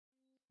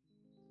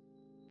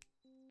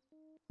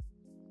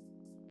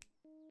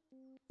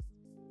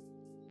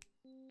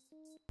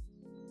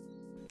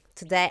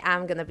Today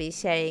I'm gonna be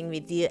sharing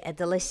with you a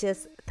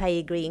delicious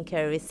Thai green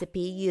curry recipe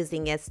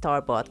using a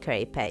store-bought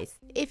curry paste.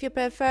 If you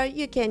prefer,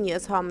 you can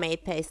use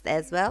homemade paste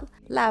as well.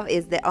 Love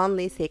is the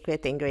only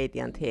secret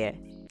ingredient here.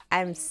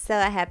 I'm so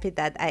happy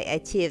that I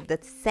achieved the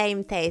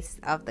same taste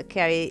of the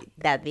curry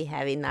that we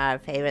have in our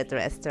favorite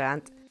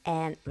restaurant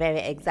and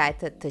very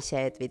excited to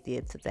share it with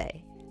you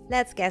today.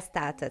 Let's get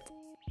started.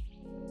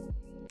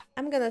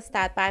 I'm gonna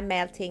start by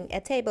melting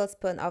a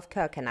tablespoon of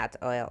coconut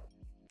oil.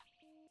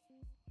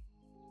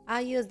 I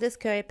use this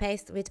curry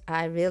paste which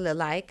I really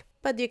like,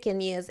 but you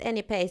can use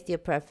any paste you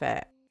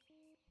prefer.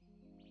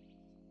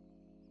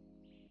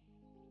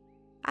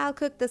 I'll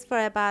cook this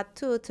for about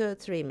 2 to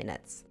 3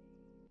 minutes.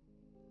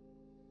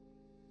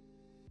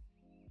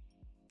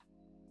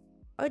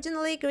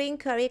 Originally, green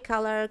curry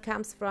color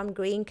comes from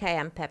green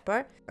cayenne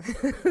pepper.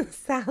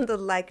 Sounded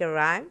like a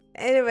rhyme.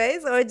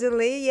 Anyways,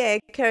 originally,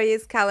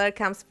 curry's color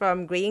comes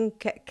from green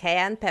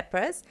cayenne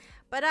peppers,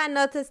 but I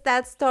noticed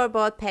that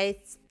store-bought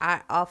pastes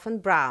are often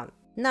brown.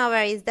 No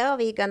worries though,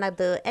 we're gonna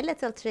do a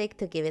little trick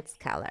to give it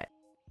color.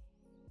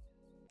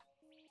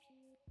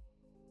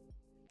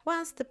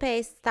 Once the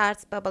paste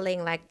starts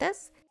bubbling like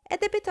this,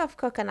 add a bit of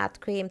coconut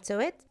cream to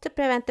it to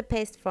prevent the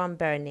paste from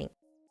burning.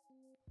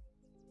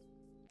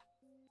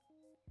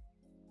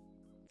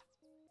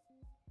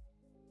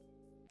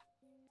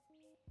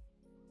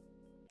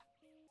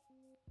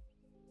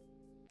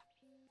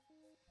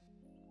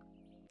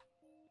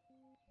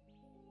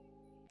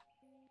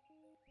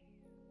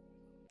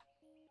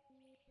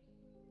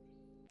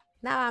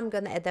 Now I'm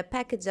gonna add a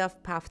package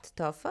of puffed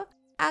tofu.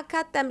 I'll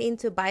cut them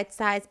into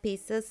bite-sized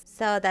pieces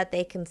so that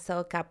they can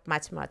soak up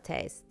much more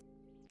taste.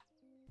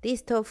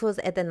 These tofus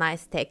add a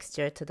nice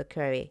texture to the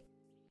curry.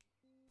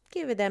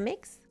 Give it a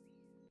mix.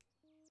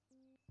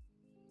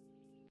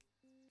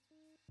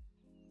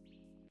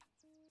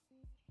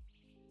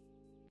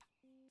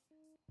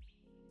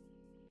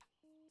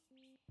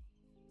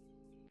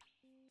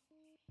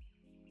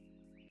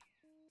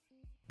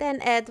 Then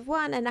add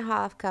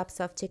 1½ cups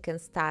of chicken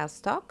style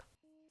stock.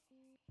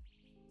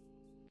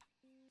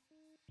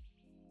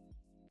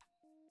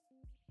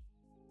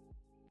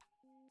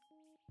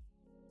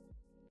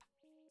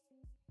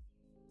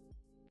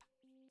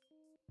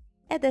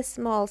 Add a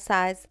small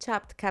size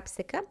chopped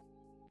capsicum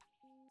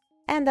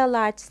and a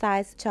large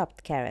size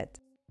chopped carrot.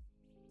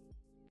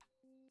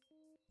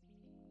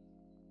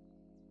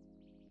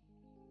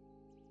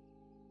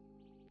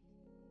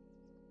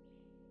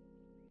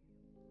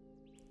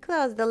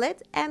 Close the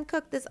lid and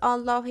cook this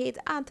on low heat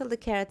until the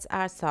carrots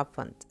are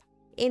softened.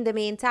 In the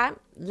meantime,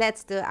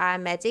 let's do our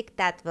magic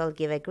that will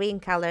give a green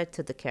color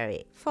to the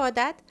curry. For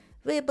that,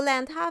 we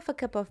blend ½ a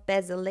cup of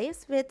basil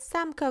leaves with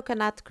some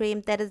coconut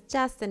cream that is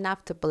just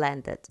enough to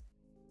blend it.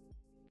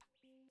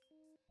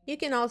 You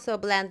can also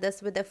blend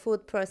this with a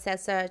food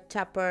processor,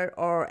 chopper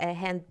or a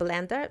hand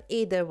blender,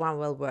 either one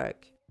will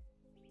work.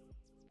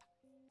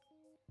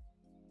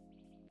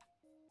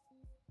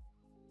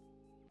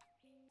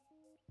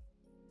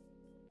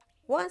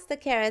 Once the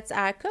carrots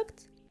are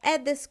cooked,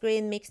 add this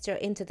green mixture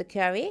into the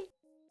curry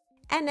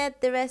and add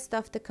the rest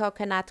of the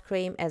coconut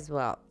cream as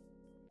well.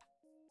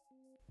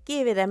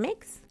 Give it a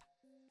mix.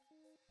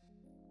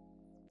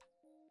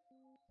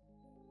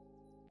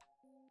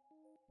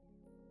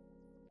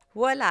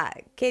 Voila!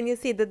 Can you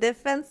see the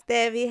difference?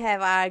 There we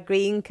have our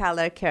green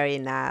color curry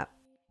now.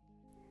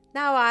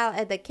 Now I'll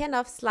add a can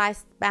of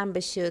sliced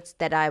bamboo shoots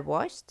that I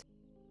washed.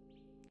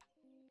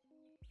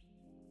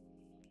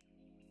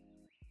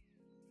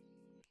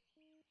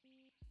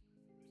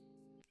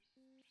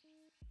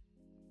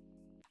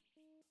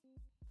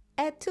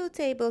 Add 2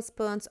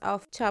 tablespoons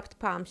of chopped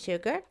palm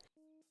sugar.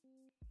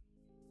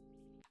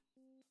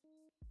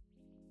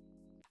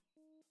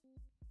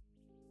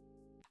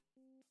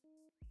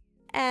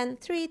 And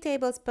 3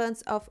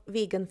 tablespoons of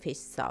vegan fish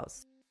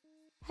sauce.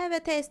 Have a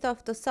taste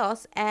of the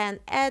sauce and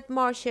add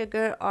more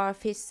sugar or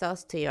fish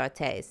sauce to your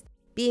taste.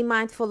 Be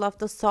mindful of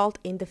the salt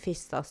in the fish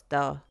sauce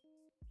though.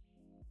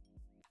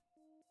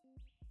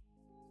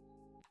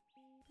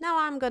 Now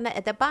I'm gonna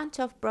add a bunch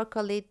of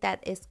broccoli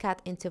that is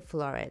cut into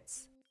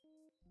florets.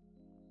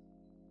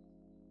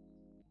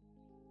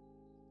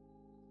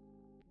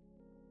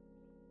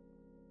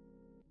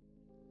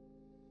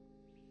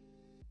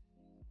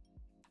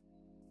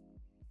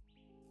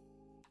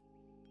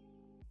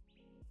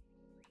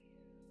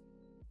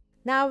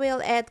 Now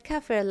we'll add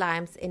kaffir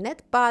limes in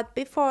it, but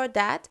before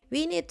that,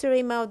 we need to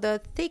remove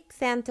the thick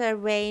center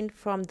vein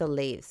from the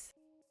leaves.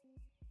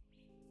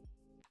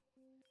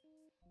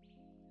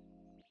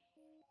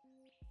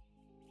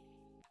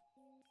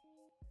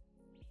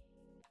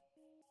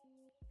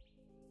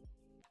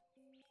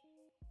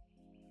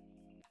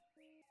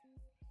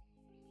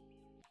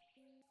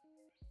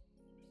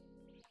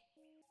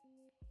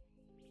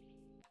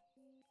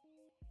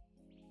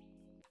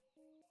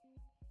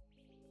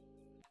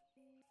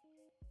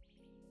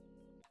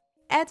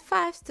 Add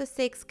 5 to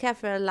 6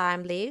 kaffir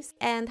lime leaves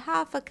and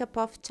 ½ a cup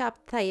of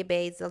chopped Thai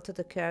basil to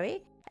the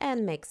curry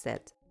and mix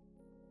it.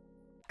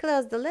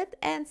 Close the lid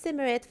and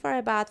simmer it for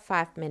about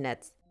 5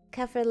 minutes.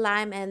 Kaffir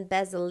lime and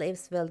basil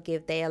leaves will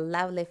give their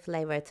lovely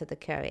flavor to the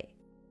curry.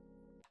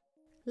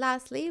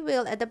 Lastly,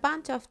 we'll add a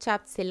bunch of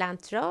chopped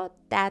cilantro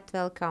that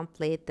will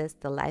complete this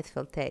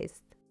delightful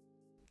taste.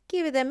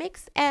 Give it a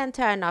mix and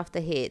turn off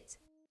the heat.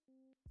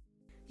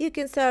 You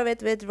can serve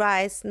it with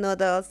rice,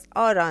 noodles,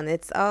 or on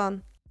its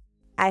own.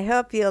 I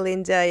hope you'll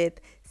enjoy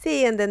it.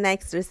 See you in the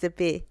next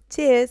recipe.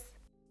 Cheers!